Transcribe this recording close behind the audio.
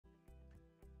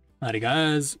Alrighty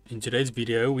guys, in today's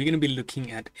video we're going to be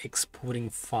looking at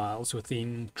exporting files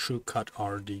within TrueCut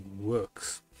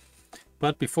RDWorks.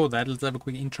 But before that, let's have a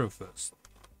quick intro first.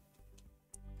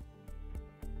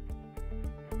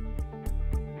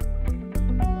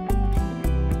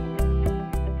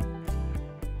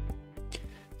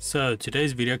 So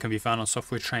today's video can be found on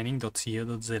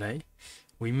softwaretraining.co.za.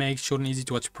 We make short and easy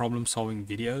to watch problem solving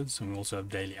videos, and we also have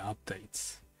daily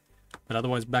updates. But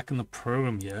otherwise, back in the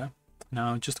program here.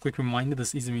 Now, just a quick reminder,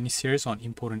 this is a mini-series on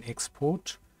import and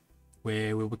export,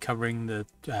 where we'll be covering the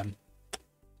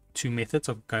two methods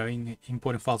of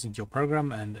importing files into your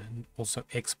program and also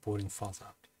exporting files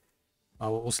out. I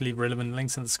will also leave relevant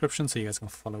links in the description so you guys can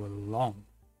follow along.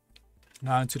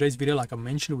 Now, in today's video, like I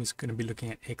mentioned, we're going to be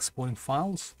looking at exporting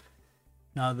files.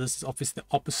 Now, this is obviously the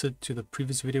opposite to the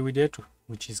previous video we did,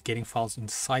 which is getting files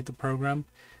inside the program.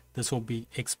 This will be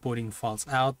exporting files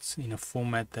out in a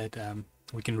format that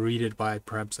we can read it by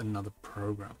perhaps another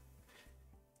program.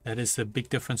 That is the big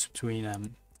difference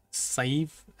between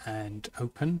save and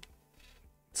open.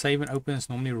 Save and open is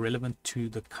normally relevant to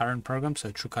the current program,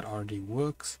 so TrueCut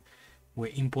RDWorks, where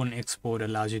import and export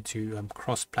allows you to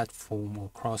cross-platform or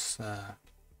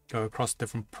go across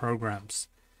different programs.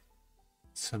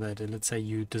 So that let's say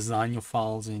you design your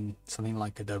files in something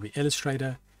like Adobe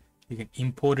Illustrator, you can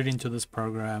import it into this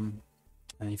program.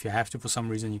 And if you have to, for some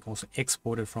reason, you can also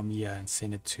export it from here and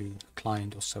send it to the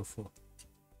client or so forth.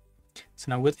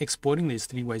 So now with exporting, there's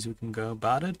three ways we can go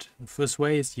about it. The first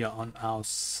way is here on our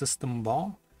system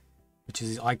bar, which is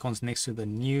these icons next to the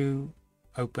new,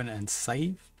 open, and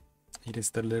save. It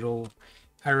is the little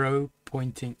arrow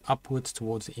pointing upwards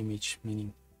towards the image,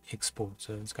 meaning export.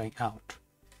 So it's going out.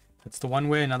 That's the one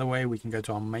way. Another way, we can go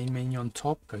to our main menu on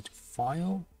top, go to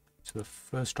File, to the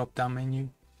first drop-down menu.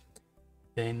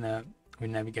 Then we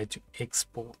navigate to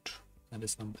export. That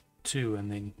is number 2,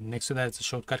 and then next to that it's a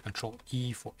shortcut Control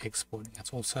E for exporting.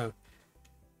 That's also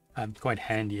quite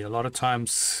handy. A lot of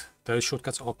times those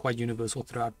shortcuts are quite universal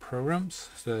throughout programs,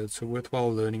 so it's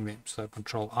worthwhile learning them. So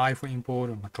Control I for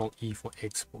import and Control E for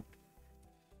export.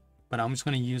 But I'm just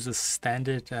going to use the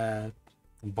standard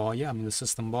bar here, the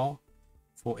system bar,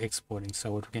 for exporting.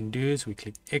 So what we can do is we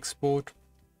click export,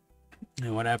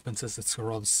 and what happens is it's a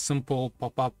rather simple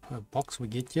pop-up box we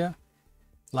get here.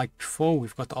 Like before,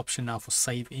 we've got the option now for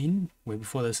save in, where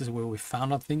before this is where we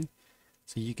found our thing.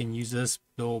 So you can use this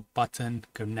little button,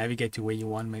 go navigate to where you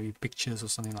want, maybe pictures or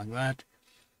something like that.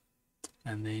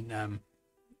 And then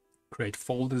create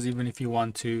folders even if you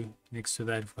want to. Next to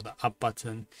that, for the up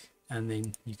button. And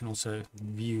then you can also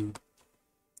view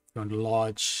if you want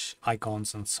large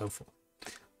icons and so forth.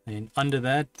 And under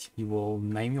that, you will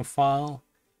name your file.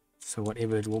 So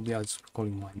whatever it will be, I'll just call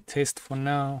it mine test for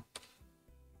now.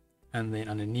 And then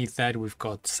underneath that, we've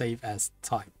got save as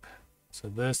type. So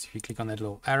this, if you click on that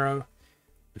little arrow,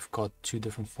 we've got two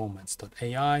different formats,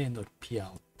 .ai and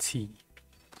 .plt.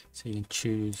 So you can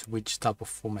choose which type of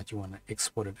format you want to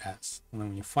export it as. And then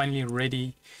when you're finally ready,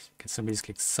 you can simply just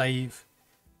click save,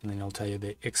 and then it'll tell you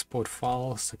the export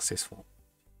file successful.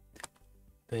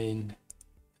 Then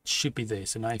it should be there.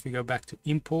 So now if you go back to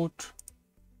import,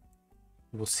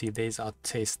 you will see there's our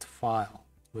test file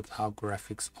with our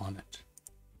graphics on it.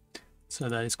 So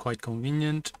that is quite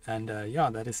convenient, and yeah,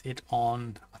 that is it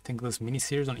on, I think, this mini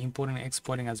series on importing and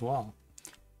exporting as well.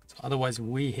 So otherwise,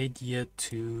 we head here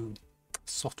to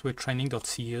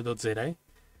softwaretraining.co.za.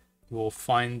 You will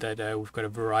find that we've got a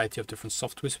variety of different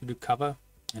softwares we do cover,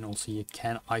 and also you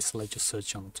can isolate your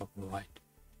search on the top right.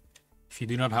 If you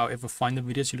do not, however, find the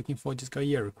videos you're looking for, just go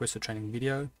here, request a training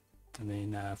video, and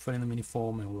then fill in the mini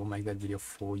form, and we'll make that video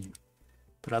for you.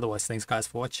 But otherwise, thanks guys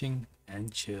for watching,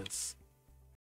 and cheers.